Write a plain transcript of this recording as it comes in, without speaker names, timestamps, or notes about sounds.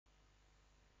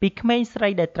ពីក្មេងស្រី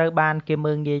ដែលត្រូវបានគេ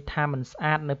មើលងាយថាមិនស្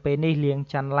អាតនៅពេលនេះលាង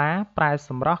ចន្ទឡាប្រែស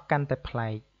ម្រស់កាន់តែប្លែ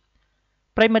ក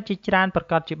ប្រិមិត្តជាច្រើនប្រ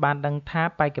កាសជាបានដឹងថា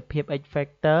បេក្ខភាព X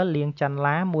Factor លាងចន្ទ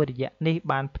ឡាមួយរយៈនេះ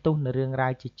បានផ្ទុះនៅរឿងរ៉ា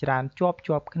វជាច្រើនជា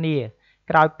ប់គ្នា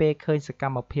ក្រោយពេលឃើញសក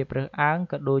ម្មភាពរើសអើង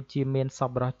ក៏ដូចជាមានស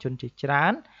ប្បុរសជនជាច្រើ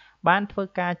នបានធ្វើ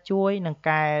ការជួយនិង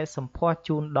កែសម្ផស្ស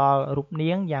ជូនដល់រូប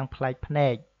នាងយ៉ាងប្លែកភ្នែ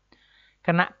កខ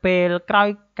ណៈពេលក្រោយ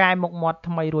កែមុខមាត់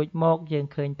ថ្មីរួចមកយើង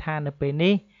ឃើញថានៅពេល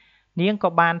នេះនាងក៏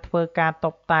បានធ្វើការ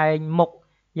តុបតែងមុខ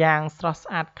យ៉ាងស្រស់ស្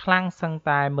អាតខ្លាំងសឹង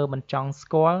តែមើលមិនចង់ស្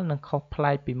គាល់និងខុសប្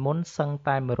លែកពីមុនសឹង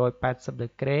តែ180ដឺ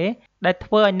ក្រេដែល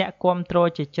ធ្វើឲ្យអ្នកគាំទ្រ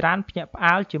ជាច្រើនភ្ញាក់ផ្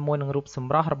អើលជាមួយនឹងរូបស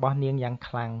ម្រស់របស់នាងយ៉ាង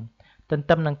ខ្លាំងទន្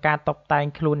ទឹមនឹងការតុបតែង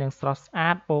ខ្លួនយ៉ាងស្រស់ស្អា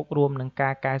តបូករួមនឹងកា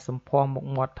រកែសម្ផស្សមុខ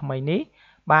មាត់ថ្មីនេះ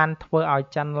បានធ្វើឲ្យ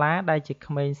ចន្ទឡាដែលជា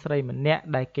ក្មេងស្រីម្នាក់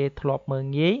ដែលគេធ្លាប់មើល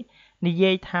ងាយនិ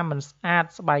យាយថាមិនស្អាត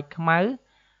ស្បែកខ្មៅ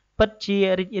ពិតជា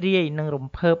រីករាយនិងរំ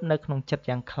ភើបនៅក្នុងចិត្ត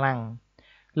យ៉ាងខ្លាំង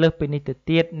លើសពីនេះទៅ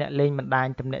ទៀតអ្នកលេងបណ្ដាញ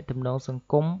ទំនាក់ទំនងសង្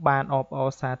គមបានអបអរ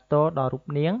សាទរដល់រូប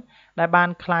នាងដែលបាន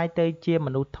ក្លាយទៅជាម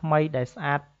នុស្សថ្មីដែលស្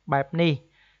អាតបែបនេះ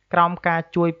ក្រោមការ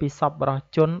ជួយពីសប្បុរស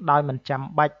ជនដោយមិនចាំ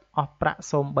បាច់អស់ប្រាក់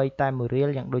សូម្បីតែ1រៀល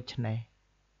យ៉ាងដូចនេះ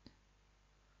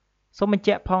សូមបញ្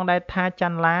ជាក់ផងដែរថាច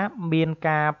ន្ទឡាមាន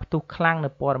ការផ្ទុះខ្លាំងនៅ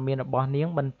ព័ត៌មានរបស់នាង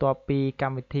បន្ទាប់ពីក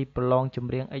ម្មវិធីប្រឡងច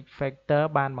ម្រៀង X Factor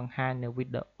បានបង្ហាញនៅវី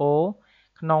ដេអូ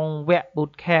ក្នុងវគ្គ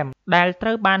Boot Camp ដែលត្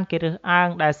រូវបានគេរើសអើង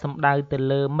ដែលសំដៅទៅ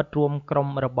លើមិត្តរួមក្រុម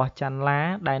របស់ចន្ទឡា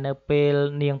ដែលនៅពេល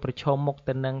នាងប្រឈមមុខ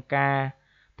ទៅនឹងការ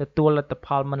ទទួលលទ្ធផ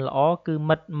លមិនល្អគឺ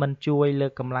មិត្តមិនជួយលើ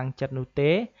កកម្លាំងចិត្តនោះ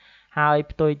ទេហើយ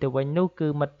ផ្ទុយទៅវិញនោះគឺ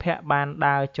មិត្តភ័ក្តិបាន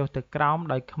ដើរចុះទៅក្រោម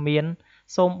ដោយគ្មាន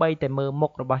សូម្បីតែមើលមុ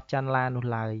ខរបស់ចន្ទឡានោះ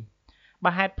ឡើយ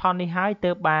បើហេតុផលនេះហើយ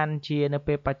ទើបបានជានៅ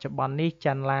ពេលបច្ចុប្បន្ននេះច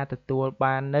ន្ទឡាទទួល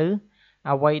បាននៅ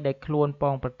អ្វីដែលខ្លួនព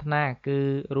ងប្រាថ្នាគឺ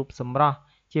រូបសម្រស់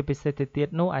ជាពិសេសទៅទៀត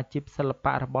នោះអាជីពសិល្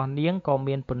បៈរបស់នាងក៏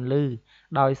មានពន្លឺ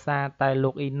ដោយសារតែលោ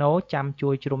កអ៊ីណូចាំជួ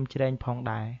យជ្រោមជ្រែងផង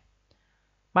ដែរ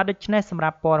បាទដូច្នេះសម្រា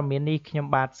ប់ព័ត៌មាននេះខ្ញុំ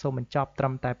បាទសូមបញ្ចប់ត្រឹ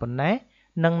មតែប៉ុណ្ណេះ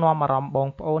និងនាំអារម្មណ៍បង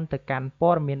ប្អូនទៅកាន់ព័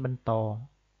ត៌មានបន្ត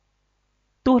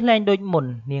ទោះលែងដូចមុន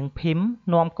នាងភីម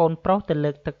នាំកូនប្រុសទៅ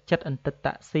លើកទឹកចិត្តអន្តិត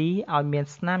តាក់ស៊ីឲ្យមាន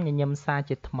ស្នាមញញឹមសារ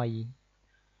ជាថ្មី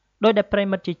ដោយដែលប្រិ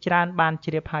មិត្តជាច្រើនបាន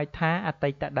ជ្រាបហើយថាអតី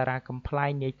តតារាកំប្លែ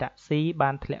ងនាយតាក់ស៊ីបា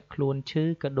នធ្លាក់ខ្លួនឈឺ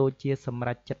ក៏ដូចជាសម្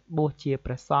រេចចិត្តបួសជា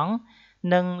ព្រះសង្ឃ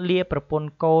និងលាប្រពន្ធ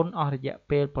កូនអស់រយៈ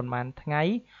ពេលប្រមាណថ្ងៃ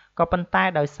ក៏ប៉ុន្តែ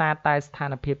ដោយសារតែស្ថា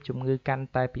នភាពជំងឺកាន់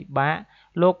តែពិបាក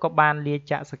លោកក៏បានលា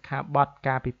ចាកសិក្ខាបទ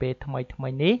កាលពីពេលថ្មី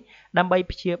នេះដើម្បី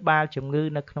ព្យាបាលជំងឺ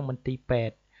នៅក្នុងមន្ទីរពេ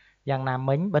ទ្យយ៉ាងណា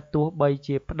មិញបើទោះបី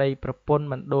ជាប្តីប្រពន្ធ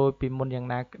មិនដូចពីមុនយ៉ាង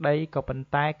ណាក្តីក៏ប៉ុន្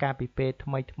តែកាលពីពេលថ្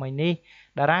មីនេះ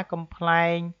តារាកំប្លែ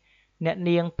ងអ្នក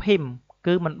នាងភីម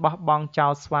គឺមិនបោះបង់ចោ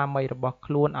លស្វាមីរបស់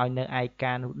ខ្លួនឲ្យនៅឯ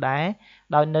កានោះដែរ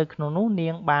ដោយនៅក្នុងនោះនា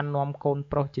ងបាននាំកូន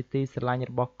ប្រុសជាទីស្រឡាញ់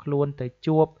របស់ខ្លួនទៅ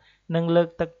ជួបនិងលើក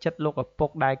ទឹកចិត្តលោកឪពុក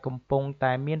ដែលកំពុង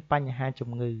តែមានបញ្ហាជំ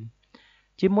ងឺ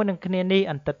ជាមួយនឹងគ្នានេះ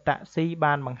អន្តិតតាក់ស៊ី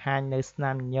បានបង្ហាញនៅស្នា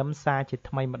មញញឹមសារជា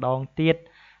ថ្មីម្ដងទៀត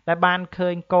ដែលបានឃើ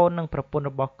ញកូននិងប្រពន្ធ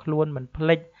របស់ខ្លួនមិនភ្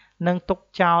លេចនិងទុក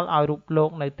ចោលឲ្យរូបលោក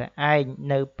នៅតែឯង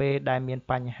នៅពេលដែលមាន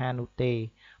បញ្ហានោះទេ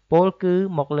ពលគឺ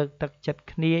មកលើកទឹកចិត្ត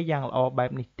គ្នាយ៉ាងល្អបែ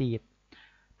បនេះទៀត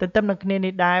ទន្ទឹមនឹងគ្នា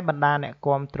នេះដែរបណ្ដាអ្នក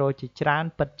គាំទ្រជាច្រើន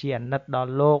ពិតជាអាណិតដ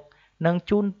ល់លោកនិង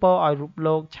ជូនពរឲ្យរូប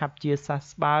លោកឆាប់ជាសះ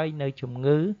ស្បើយនៅជំ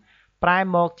ងឺប្រែ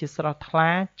មកជាស្រស់ថ្លា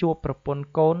ជួបប្រពន្ធ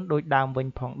កូនដូចដើមវិញ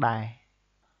ផងដែរ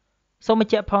សូមប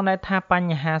ញ្ជាក់ផងដែរថាប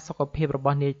ញ្ហាសុខភាពរប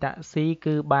ស់នាយតាក់ស៊ី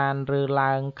គឺបានរើ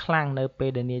ឡើងខ្លាំងនៅពេល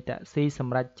ដែលនាយតាក់ស៊ីស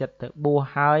ម្រេចចិត្តទៅបួស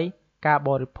ហើយការប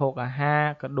រិភោគអាហារ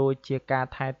ក៏ដូចជាការ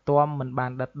ថែទាំមិនបា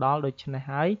នដិតដល់ដូច្នេះ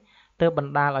ហើយទើបប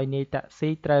ណ្ដាលឲ្យនាយតាក់ស៊ី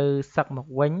ត្រូវសឹកមក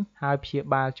វិញហើយព្យា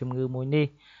បាលជំងឺមួយនេះ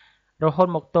រហូត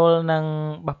មកទល់នឹង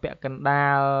បពាក់កណ្ដា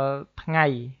លថ្ងៃ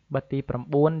បទី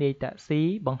9នាយតាក់ស៊ី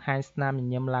បង្ហាញស្នាមញ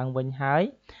ញឹមឡើងវិញហើយ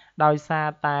ដោយសារ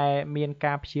តែមាន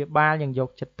ការព្យាបាលយ៉ាងយក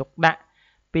ចិត្តទុកដាក់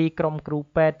ពីក្រុមគ្រូ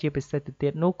ពេទ្យជាពិសេសទៅទៀ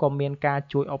តនោះក៏មានការ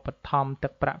ជួយឧបត្ថម្ភទឹ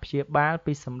កប្រាក់ព្យាបាល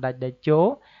ពីសម្ដេចតេជោ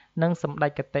និងសម្ដេ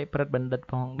ចគតិប្រិទ្ធបណ្ឌិត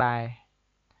ផងដែរ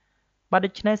បាទដូ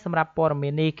ច្នេះសម្រាប់ព័ត៌មា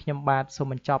ននេះខ្ញុំបាទសូម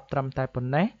បញ្ចប់ត្រឹមតែប៉ុ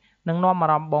ណ្ណេះនឹងនាំអា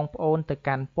រម្មណ៍បងប្អូនទៅ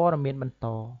កាន់ព័ត៌មានបន្ត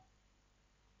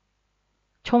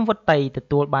ឈុំវតីទ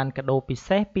ទួលបានកាដូពិ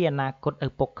សេសពីអនាគតឪ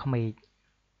ពុកក្មេក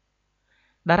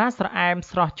តារាស្រអែម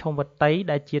ស្រស់ឈុំវតី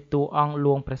ដែលជាតួអង្គ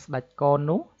លួងព្រះស្ដេចកន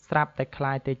នោះស្រាប់តែក្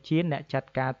លាយទៅជាអ្នកចាត់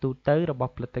ការទូទៅរប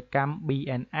ស់ផលិតកម្ម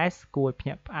BNS គួរភ្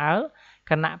ញាក់ផ្អើល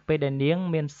ខណៈពេលដែលនាង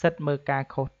មានសិទ្ធិមើលការ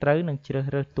ខុសត្រូវនិងជ្រើស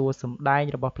រើសតួសម្ដែង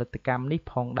របស់ផលិតកម្មនេះ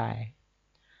ផងដែរ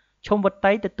ឈុំវ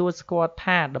តីទទួលស្គាល់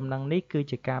ថាដំណឹងនេះគឺ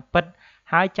ជាការពិត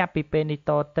ហើយចាប់ពីពេលនេះ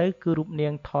តទៅគឺរូបនា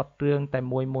ងថតរឿងតែ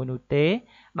មួយនោះទេ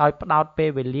ដោយផ្ដោតពេល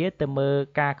វេលាទៅមើល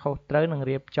ការខុសត្រូវនិង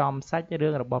រៀបចំសាច់រឿ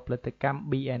ងរបស់ផលិតកម្ម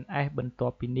BNS បន្ទា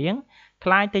ប់ពីនាងក្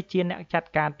លាយទៅជាអ្នកចាត់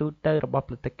ការទូទៅរបស់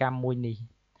ផលិតកម្មមួយនេះ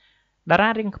តារា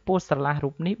រៀងខ្ពស់ស្រឡះរូ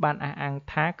បនេះបានអះអាង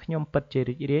ថាខ្ញុំពិតជា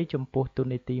រីករាយចំពោះតួ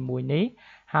នាទីមួយនេះ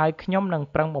ហើយខ្ញុំនឹង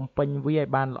ប្រឹងបំពេញវាឲ្យ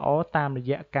បានល្អតាមរ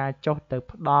យៈការចុះទៅ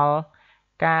ផ្ដល់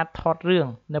ការថតរឿង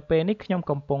នៅពេលនេះខ្ញុំ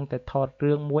កំពុងតែថត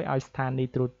រឿងមួយឲ្យស្ថានីយ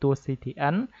ទូរទស្សន៍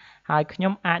CTN ហើយខ្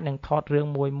ញុំអាចនឹងថតរឿង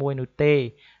មួយនោះទេ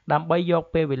ដើម្បីយក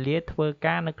ពេលវេលាធ្វើ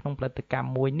ការនៅក្នុងផលិតកម្ម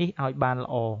មួយនេះឲ្យបាន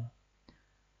ល្អ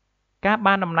ការ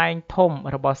បានតំណែងធំ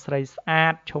របស់ស្រីស្អា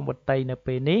តឈុំវតីនៅ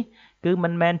ពេលនេះគឺមិ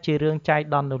នមែនជារឿងចៃ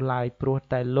ដន្យនោះឡើយព្រោះ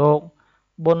តែលោក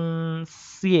ប៊ុន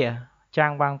សៀចា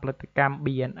ងវាងផលិតកម្ម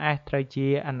BNS ត្រូវជា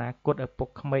អនាគតឪពុក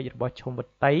ក្មេករបស់ឈុំវ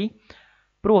តី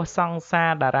ព្រោះសង្សារ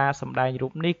តារាសម្ដែងរូ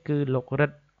បនេះគឺលោករិ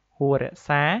ទ្ធ ហួររក្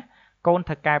សាកូន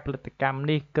ថៅកែផលិតកម្ម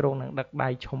នេះគ្រងនឹងដឹកដៃ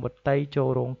ឈុំវតីចូល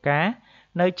រោងការ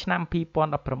នៅឆ្នាំ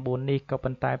2019នេះក៏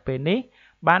ប៉ុន្តែពេលនេះ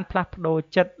បានផ្លាស់ប្ដូរ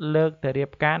ចិត្តលើកទៅរៀ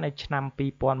បការនៅឆ្នាំ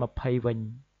2020វិញ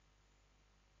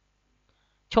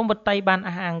ឈុំវតីបាន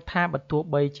អះអាងថាបើទោះ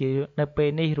បីជានៅពេល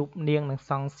នេះរូបនាងនិង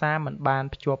សង្សារមិនបាន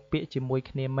ភ្ជាប់ពាក្យជាមួយ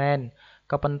គ្នាមែន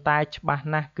ក៏ប៉ុន្តែច្បាស់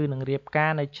ណាស់គឺនឹងរៀបកា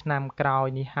រនៅឆ្នាំក្រោយ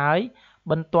នេះហើយ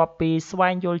បន្ទាប់ពីស្វែ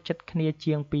ងយល់ចិត្តគ្នា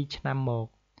ជាង2ឆ្នាំមក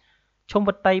ឈុំវ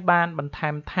តីបានបន្ថែ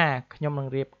មថាខ្ញុំនឹង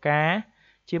រៀបការ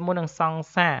ជាមួយនឹងសង្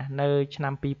សារនៅឆ្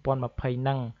នាំ2020ហ្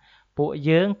នឹងពួក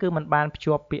យើងគឺមិនបានភ្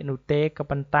ជាប់ពាក្យនោះទេក៏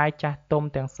ប៉ុន្តែចាស់ទុំ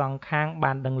ទាំងសងខាង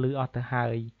បានដឹងឮអស់ទៅហើ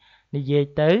យនិយាយ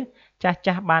ទៅចា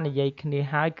ស់បាននិយាយគ្នា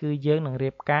ហើយគឺយើងនឹងរៀ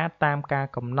បការតាមការ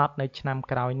កំណត់នៅឆ្នាំ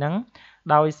ក្រោយហ្នឹង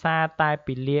ដោយសារតែព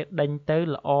លាដេញទៅ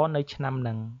ល្អនៅឆ្នាំហ្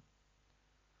នឹង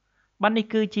បាទនេះ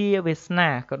គឺជាវាសនា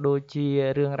ក៏ដូចជា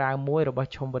រឿងរ៉ាវមួយរបស់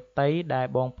ឈុំវតីដែល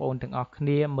បងប្អូនទាំងអស់គ្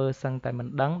នាមើលសឹងតែមិន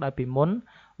ដឹងដោយពីមុន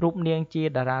រូបនាងជា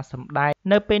តារាសម្ដែង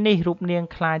នៅពេលនេះរូបនាង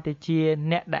ក្លាយទៅជា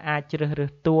អ្នកដែលអាចជ្រើសរើ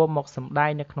សតួមកសម្ដែ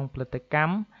ងនៅក្នុងផលិតក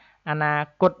ម្មអនា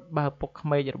គតបើឪពុកក្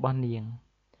មេករបស់នាង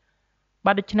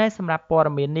បាទដូច្នេះសម្រាប់ព័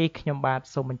ត៌មាននេះខ្ញុំបាទ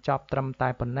សូមបញ្ចប់ត្រឹមតែ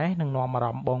ប៉ុណ្ណេះនឹងនាំអារ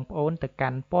ម្មណ៍បងប្អូនទៅកា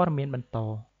ន់ព័ត៌មានបន្ត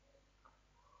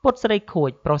ពុតស្រីខួច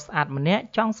ប្រុសស្អាតម្នាក់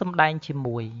ចង់សម្ដែងជា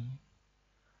មួយ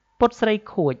ពុតស្រី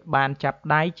ខួចបានចាប់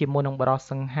ដៃជាមួយនឹងបរិស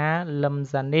សង្ហាលឹម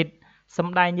សានីតស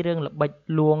ម្ដែងរឿងល្បិច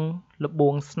លួងលបួ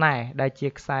ងស្នេហ៍ដែលជា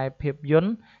ខ្សែភាពយន្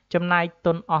តចំណាយ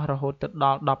ទុនអស់រហូតទៅដ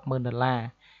ល់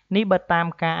$10,000នេះបើតាម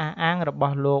ការអះអាងរប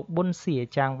ស់លោកប៊ុនសៀ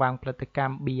ចាងវាងផលិតក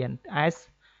ម្ម BNS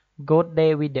Good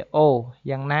Day Video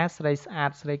យ៉ាងណាស្រីស្អា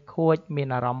តស្រីខួចមាន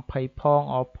អារម្មណ៍ភ័យផង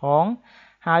អរផង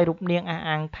ហើយរូបនាងអះ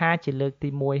អាងថាជាលើកទី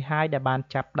1ហើយដែលបាន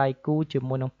ចាប់ដៃគូជា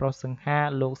មួយនឹងប្រុសសង្ហា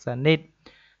លោកសានីត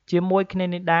ជាមួយគ្នា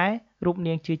នេះដែររូប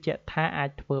នាងជឿជាក់ថាអាច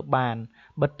ធ្វើបាន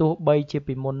បើទោះបីជា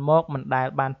ពីមុនមកមិនដែល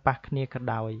បានប៉ះគ្នាក៏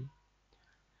ដោយ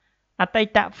អតី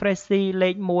ត Freshie លេ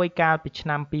ខ1កាលពីឆ្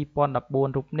នាំ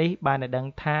2014រូបនេះបានដឹង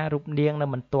ថារូបនាងនៅ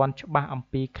មិនទាន់ច្បាស់អំ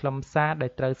ពីខ្លឹមសារដែ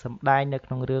លត្រូវសម្ដែងនៅក្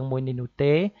នុងរឿងមួយនេះនោះ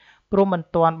ទេព្រោះមិន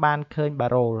ទាន់បានឃើញបា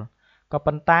រ៉ូលក៏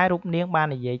ប៉ុន្តែរូបនាងបាន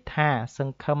និយាយថាស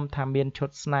ង្ឃឹមថាមានឈុត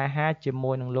ស្នេហាជា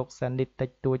មួយនឹងលោកសានីតតិច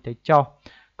តួចទៅចុះ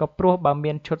ក៏ព្រោះបើ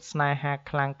មានឈុតស្នេហា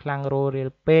ខ្លាំងរោរៀល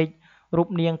ពេករូប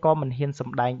នាងក៏មិនហ៊ានស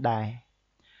ម្ដែងដែរ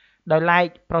ដោយឡែក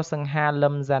ប្រុសសង្ហាលឹ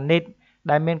មសានីត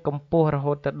ដែលមានកម្ពស់រ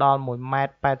ហូតទៅដល់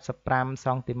1.85 ស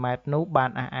ង់ទីម៉ែត្រនោះបា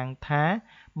នអះអាងថា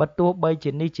បើទោះបី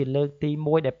ជានេះជាលើកទី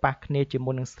1ដែលប៉ះគ្នាជា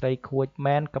មួយនឹងស្រីខួច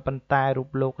មែនក៏ប៉ុន្តែរូប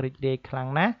លោករីករាយខ្លាំង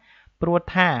ណាស់ព្រោះ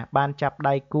ថាបានចាប់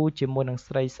ដៃគូជាមួយនឹង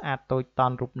ស្រីស្អាតតូចត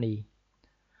ន់រូបនេះ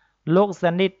លោក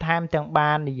សានីតថែមទាំង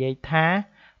បាននិយាយថា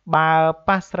បើ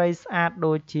ប៉ះស្រីស្អាត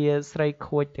ដូចជាស្រី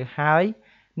ខួចទៅហើយ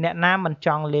អ្នកណាមិនច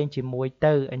ង់លេងជាមួយ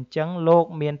ទៅអញ្ចឹងលោក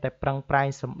មានតែប្រឹងប្រែង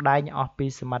សម្ដែងអស់ពី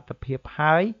សមត្ថភាព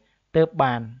ហើយទើប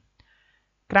បាន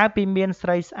ក្រៅពីមានស្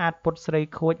រីស្អាតពុតស្រី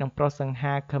ខួចនិងប្រុសសង្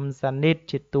ហាខឹមសានីត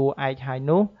ជាតួឯកហើយ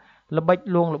នោះល្បិច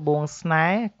លួងលបួងស្នេ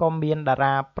ហ៍ក៏មានតា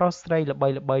រាប្រុសស្រីល្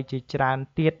បីៗជាច្រើន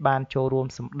ទៀតបានចូលរួម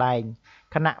សម្ដែង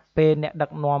ខណៈពេលអ្នកដឹក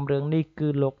នាំរឿងនេះគឺ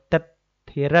លោកទិត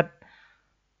ធិរិទ្ធ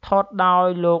ថតដោយ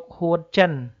លោកហួនចិ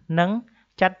ននិង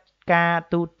ចាត់ការ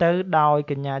ទូទៅដោយ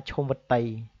កញ្ញាឈុំវតី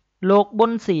លោកប៊ុ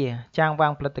នសៀចាងវា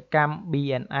ងផលិតកម្ម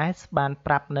BNS បាន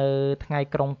ប្រាប់នៅថ្ងៃ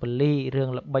ក្រុងប៉ូលីរឿង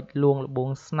ល្បិចលួងលបួង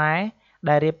ស្នេហ៍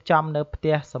ដែលរៀបចំនៅផ្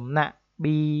ទះសំណាក់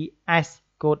BS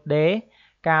Good Day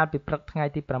កាលពីព្រឹកថ្ងៃ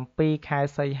ទី7ខែ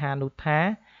សីហានោះថា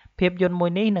ភាពយន្តមួ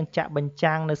យនេះនឹងចាក់បញ្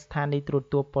ចាំងនៅស្ថានីយទូរ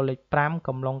ទស្សន៍ប៉ុលិច5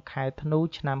កំឡុងខែធ្នូ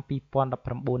ឆ្នាំ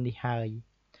2019នេះហើយ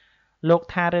លោក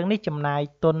ថារឿងនេះចំណាយ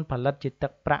ទុនផលិតជាទឹ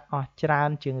កប្រាក់អស់ច្រើន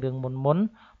ជាងរឿងមុន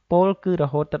ពលគឺរ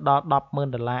ហូតទៅដល់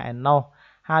$10,000ឯណោះ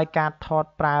ហើយការថត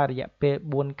ប្រើរយៈពេល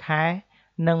4ខែ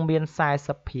នឹងមាន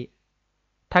40ភាគ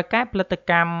ថៅកែផលិត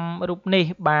កម្មរូបនេះ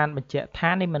បានបញ្ជាក់ថា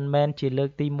នេះមិនមែនជាលើក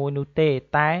ទី1នោះទេ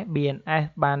តែ BNS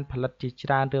បានផលិតជាច្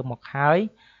រើនរឿងមកហើយ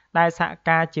ដែលសហ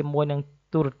ការជាមួយនឹង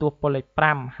ទូរទស្សន៍ប៉ុលិច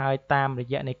5ហើយតាមរ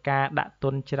យៈនៃការដាក់ទុ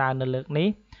នច្រើននៅលើកនេះ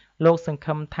លោកសង្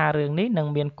ឃឹមថារឿងនេះនឹង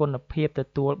មានគុណភាពទ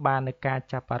ទួលបាននូវការ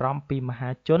ចាប់អារម្មណ៍ពីម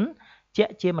ហាជន ជា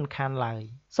ក់ជាមិនខានឡើយ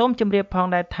សូមជម្រាបផង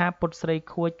ដែរថាពុតស្រី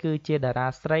ខួចគឺជាតារា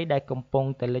ស្រីដែលកំពុង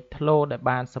តែលេចធ្លោដែល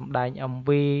បានសម្ដែង MV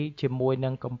ជាមួយនឹ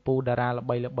ងកំពូលតារាល្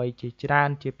បីៗជាច្រើន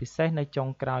ជាពិសេសនៅចុង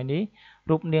ក្រោយនេះ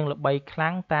រូបនាងល្បីខ្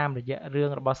លាំងតាមរយៈរឿង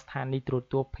របស់ស្ថានីយទូរ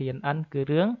ទស្សន៍ PNN គឺ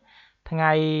រឿងថ្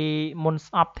ងៃមុន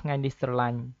ស្អប់ថ្ងៃនេះស្រឡា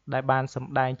ញ់ដែលបានស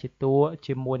ម្ដែងជាតួ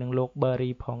ជាមួយនឹងលោក Berry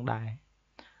ផងដែរ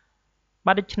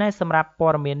បាទដូច្នេះសម្រាប់ព័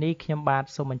ត៌មាននេះខ្ញុំបាទ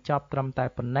សូមបញ្ចប់ត្រឹមតែ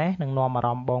ប៉ុណ្ណេះនឹងនាំអារ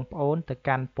ម្មណ៍បងប្អូនទៅ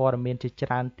កាន់ព័ត៌មានជាច្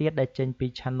រើនទៀតដែលចេញពី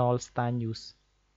Channel StarNews